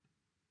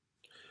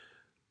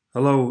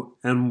Hello,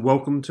 and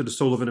welcome to the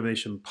Soul of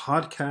Innovation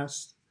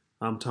podcast.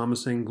 I'm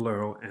Thomas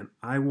Anglero, and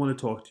I want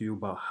to talk to you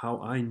about how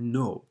I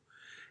know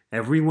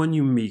everyone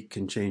you meet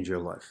can change your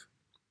life.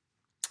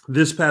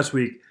 This past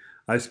week,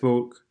 I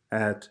spoke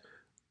at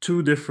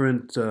two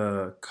different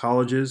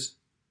colleges,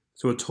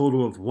 so a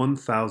total of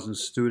 1,000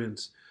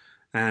 students.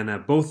 And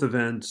at both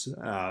events,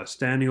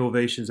 standing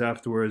ovations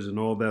afterwards and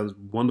all that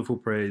wonderful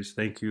praise.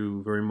 Thank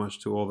you very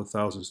much to all the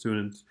 1,000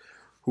 students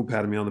who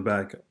patted me on the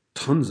back.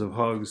 Tons of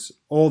hugs,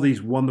 all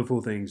these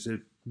wonderful things.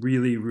 It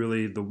really,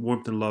 really, the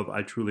warmth and love,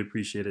 I truly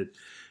appreciate it.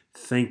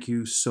 Thank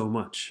you so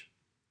much.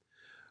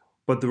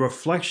 But the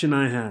reflection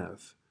I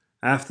have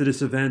after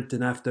this event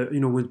and after,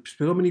 when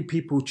so many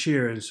people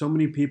cheer and so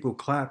many people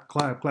clap,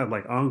 clap, clap,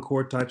 like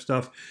encore type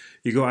stuff,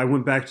 I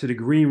went back to the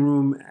green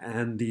room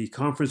and the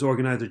conference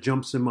organizer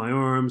jumps in my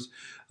arms.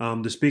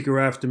 The speaker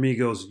after me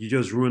goes, "You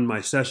just ruined my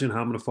session.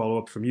 How am I going to follow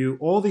up from you?"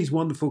 All these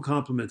wonderful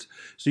compliments.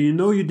 So you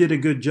know you did a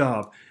good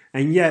job.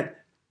 And yet,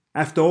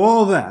 after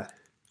all that,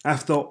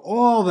 after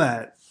all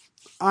that,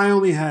 I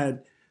only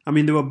had,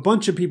 there were a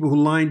bunch of people who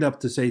lined up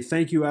to say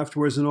thank you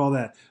afterwards and all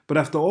that. But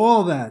after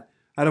all that,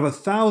 out of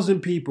 1,000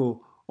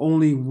 people,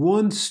 only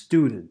one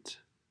student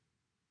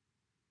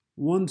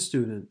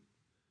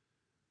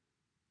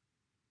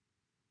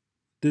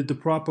did the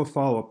proper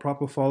follow up.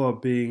 Proper follow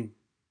up being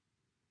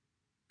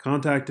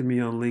contacted me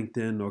on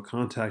LinkedIn or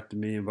contacted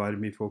me, invited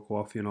me for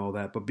coffee and all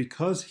that. But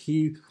because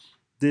he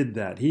did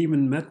that, he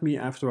even met me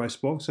after I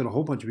spoke. Said a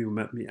whole bunch of people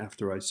met me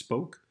after I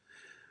spoke.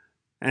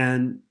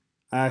 And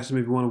I asked him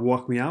if he wanted to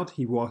walk me out.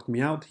 He walked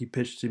me out. He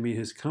pitched to me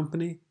his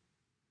company.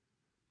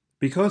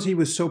 Because he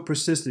was so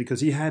persistent,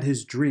 because he had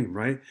his dream,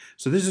 right?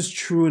 So this is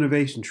true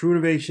innovation. True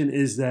innovation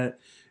is that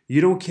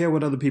you don't care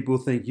what other people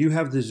think. You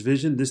have this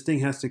vision. This thing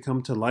has to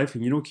come to life,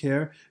 and you don't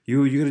care.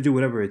 You're going to do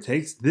whatever it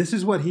takes. This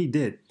is what he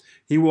did.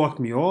 He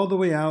walked me all the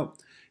way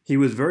out. He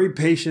was very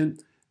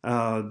patient.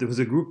 There was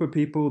a group of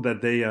people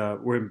that they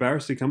were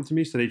embarrassed to come to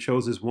me, so they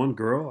chose this one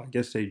girl. I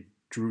guess they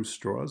drew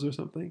straws or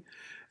something.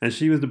 And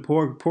she was the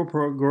poor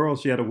girl.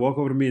 She had to walk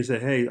over to me and say,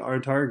 "Hey, our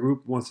entire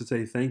group wants to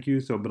say thank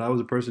you." So, but I was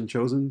the person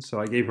chosen, so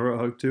I gave her a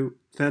hug too.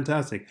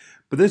 Fantastic.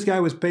 But this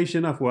guy was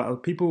patient enough. While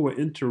people were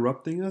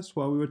interrupting us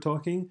while we were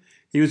talking,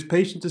 he was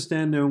patient to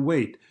stand there and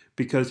wait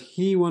because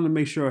he wanted to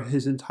make sure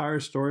his entire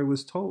story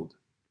was told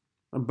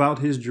about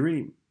his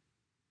dream.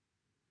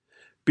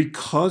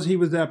 Because he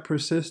was that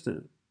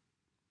persistent,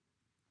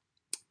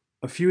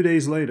 a few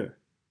days later,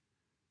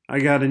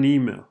 I got an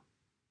email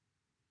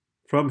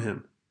from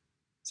him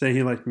saying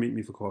he'd like to meet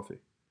me for coffee.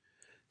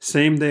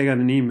 Same day, I got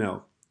an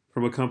email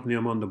from a company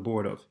I'm on the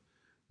board of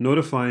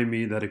notifying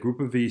me that a group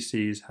of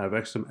VCs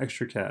have some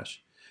extra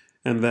cash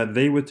and that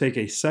they would take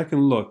a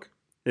second look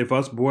if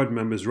us board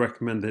members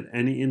recommended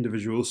any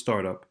individual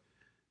startup,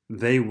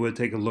 they would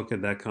take a look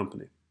at that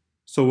company.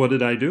 So what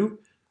did I do?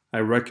 I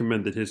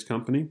recommended his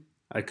company.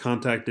 I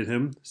contacted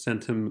him,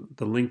 sent him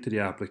the link to the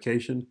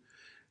application,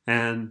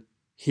 and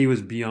he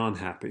was beyond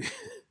happy,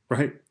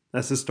 right?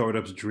 That's a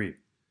startup's dream.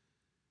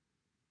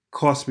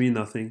 Cost me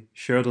nothing,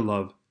 share the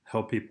love,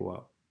 help people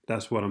out.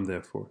 That's what I'm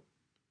there for.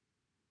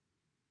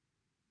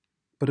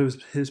 But it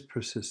was his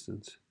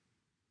persistence.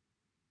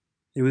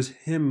 It was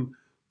him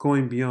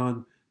going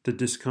beyond the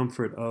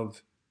discomfort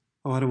of,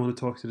 "Oh, I don't want to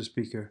talk to the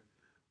speaker.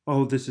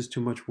 Oh, this is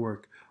too much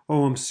work.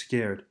 Oh, I'm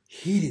scared."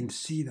 He didn't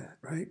see that,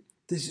 right?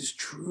 This is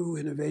true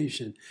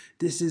innovation.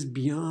 This is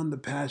beyond the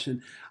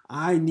passion.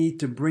 I need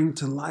to bring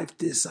to life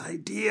this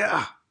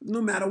idea,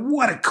 no matter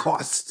what it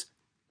costs.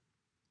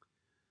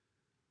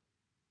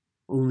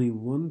 Only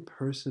one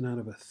person out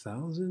of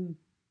 1,000?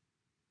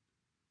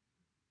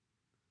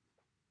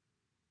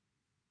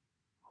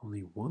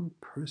 Only one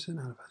person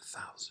out of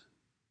 1,000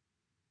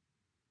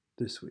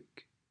 this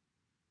week.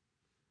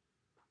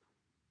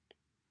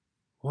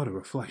 What a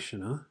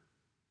reflection, huh?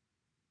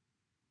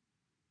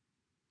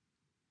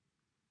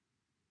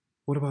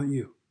 What about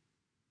you?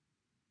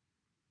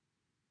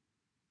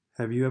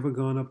 Have you ever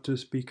gone up to a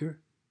speaker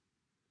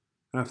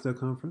after a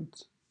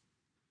conference?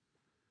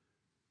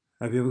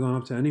 Have you ever gone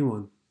up to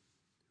anyone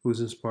who's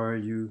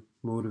inspired you,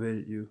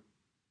 motivated you,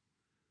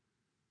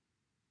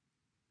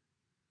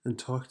 and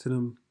talk to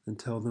them and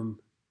tell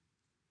them,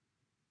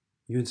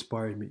 "You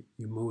inspired me,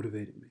 you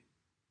motivated me"?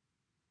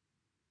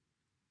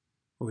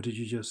 Or did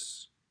you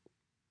just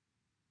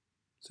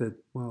say,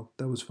 "Well,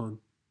 that was fun.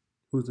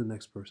 Who's the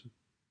next person?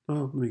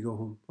 Oh, let me go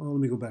home. Oh,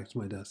 let me go back to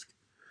my desk.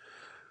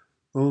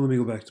 Oh, let me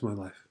go back to my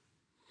life"?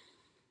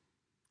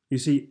 You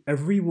see,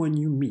 everyone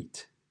you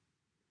meet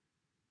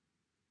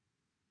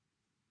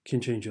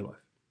can change your life.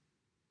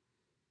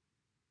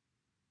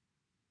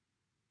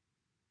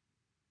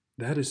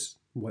 That is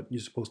what you're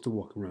supposed to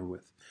walk around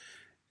with.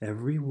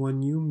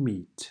 Everyone you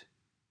meet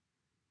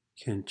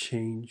can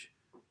change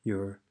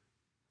your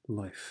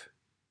life.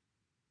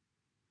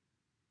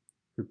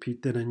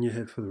 Repeat that in your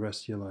head for the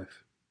rest of your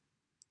life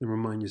and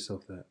remind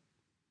yourself that.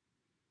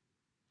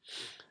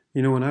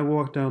 When I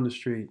walk down the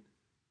street,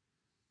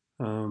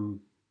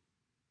 um,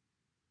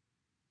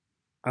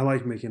 I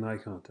like making eye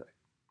contact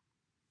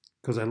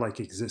because I like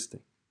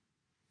existing.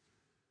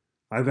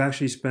 I've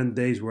actually spent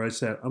days where I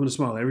said, I'm going to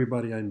smile at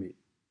everybody I meet.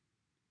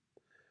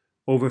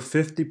 Over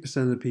 50%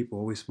 of the people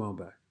always smile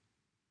back.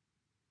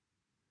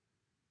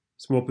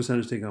 Small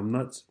percentage think I'm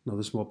nuts.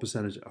 Another small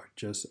percentage are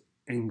just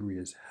angry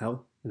as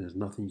hell, and there's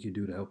nothing you can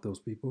do to help those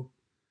people.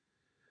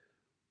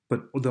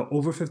 But the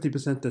over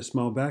 50% that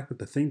smile back, but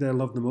the thing that I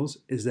love the most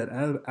is that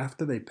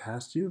after they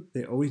pass you,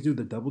 they always do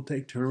the double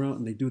take, turn around,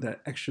 and they do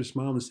that extra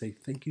smile and say,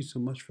 thank you so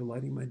much for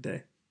lighting my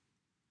day.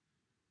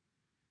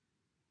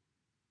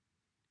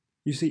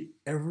 You see,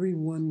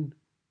 everyone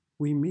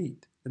we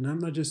meet, and I'm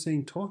not just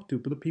saying talk to,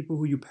 but the people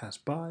who you pass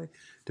by,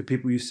 the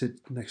people you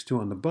sit next to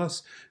on the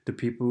bus, the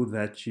people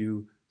that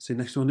you sit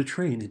next to on the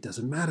train, it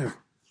doesn't matter.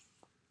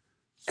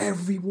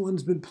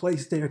 Everyone's been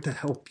placed there to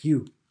help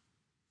you.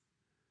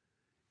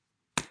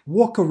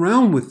 Walk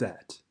around with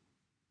that.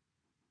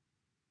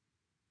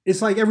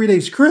 It's like every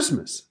day's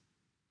Christmas.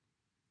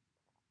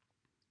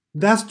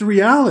 That's the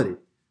reality.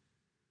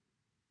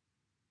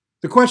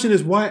 The question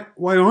is, why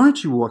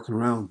aren't you walking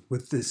around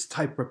with this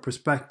type of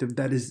perspective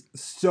that is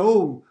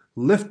so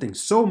lifting,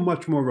 so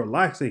much more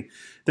relaxing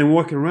than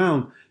walking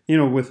around,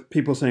 with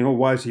people saying, oh,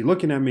 why is he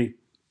looking at me?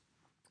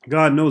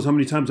 God knows how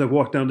many times I've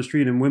walked down the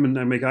street and women,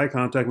 I make eye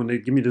contact when they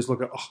give me this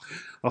look of,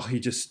 oh,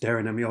 he's just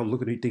staring at me. Oh,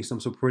 look at me, he thinks I'm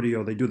so pretty.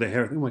 Or they do their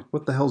hair. I'm like,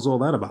 what the hell's all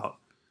that about?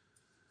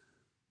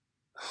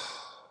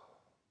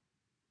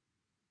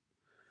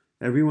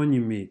 Everyone you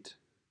meet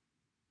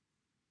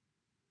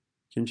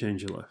can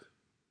change your life.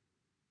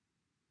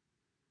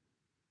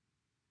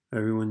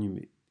 Everyone you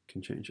meet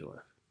can change your life.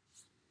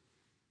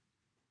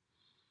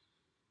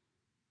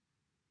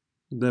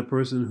 That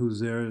person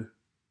who's there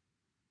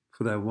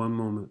for that one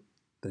moment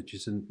that you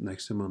sit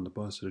next to him on the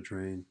bus or the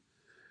train,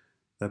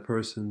 that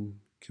person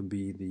could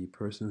be the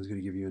person who's going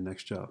to give you a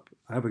next job.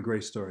 I have a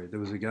great story. There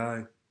was a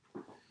guy,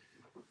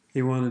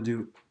 he wanted to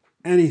do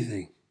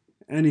anything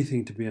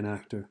to be an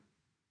actor.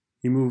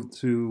 He moved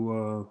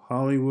to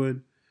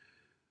Hollywood,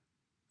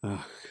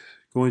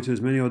 going to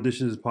as many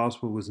auditions as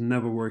possible, was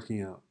never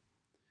working out.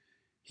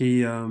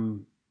 He,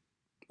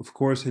 of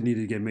course, had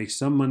needed to make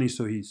some money,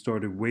 so he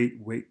started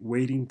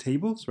waiting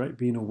tables, right?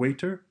 Being a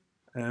waiter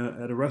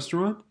at a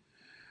restaurant,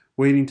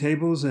 waiting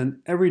tables.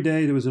 And every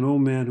day there was an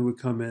old man who would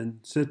come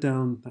in, sit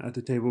down at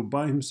the table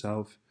by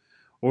himself,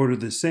 order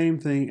the same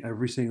thing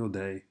every single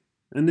day.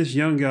 And this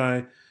young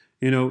guy,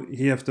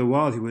 after a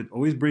while, he would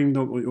always bring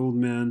the old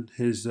man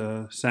his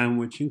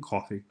sandwich and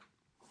coffee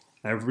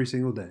every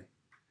single day.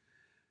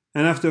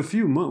 And after a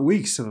few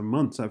weeks or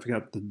months, I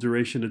forgot the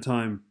duration of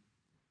time,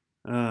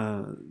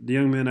 the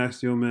young man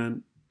asked the old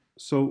man,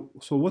 so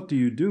what do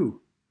you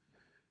do?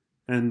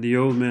 And the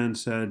old man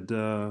said,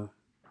 I'm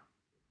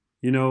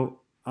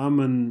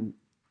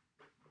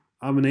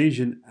an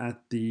agent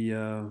at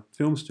the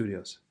film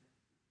studios.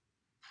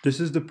 This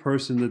is the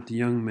person that the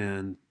young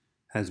man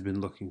has been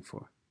looking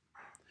for.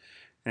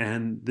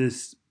 And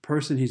this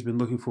person he's been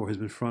looking for has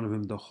been in front of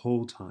him the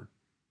whole time,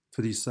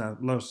 for these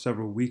last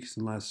several weeks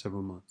and last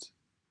several months.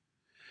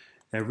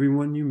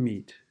 Everyone you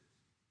meet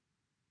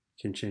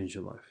can change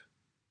your life.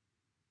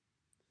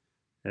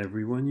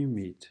 Everyone you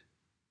meet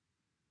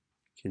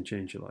can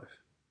change your life.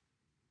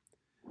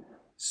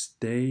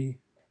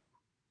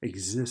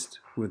 Exist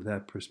with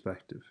that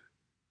perspective.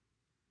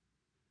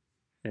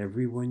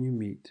 Everyone you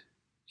meet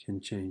can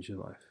change your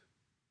life.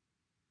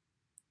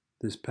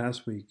 This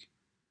past week,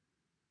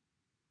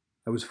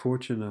 I was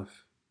fortunate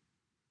enough,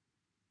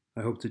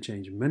 I hope to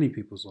change many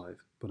people's lives,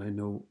 but I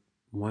know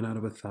 1 out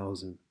of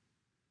 1,000,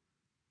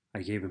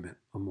 I gave him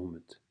a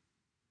moment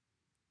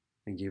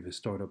and gave his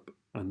startup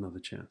another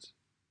chance.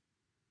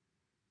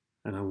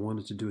 And I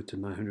wanted to do it to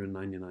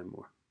 999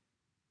 more.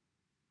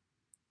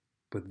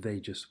 But they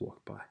just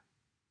walked by.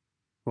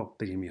 Well,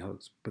 they gave me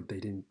hugs, but they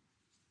didn't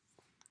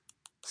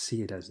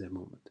see it as their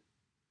moment.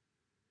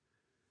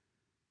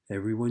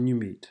 Everyone you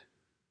meet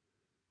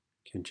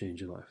can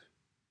change your life.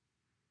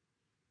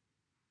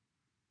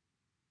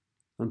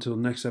 Until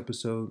next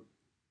episode,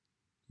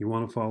 you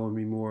want to follow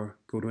me more,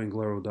 go to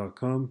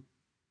anglero.com.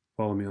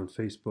 Follow me on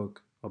Facebook.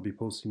 I'll be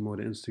posting more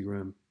to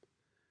Instagram.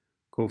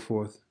 Go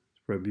forth,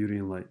 spread beauty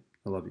and light.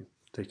 I love you.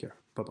 Take care.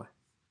 Bye-bye.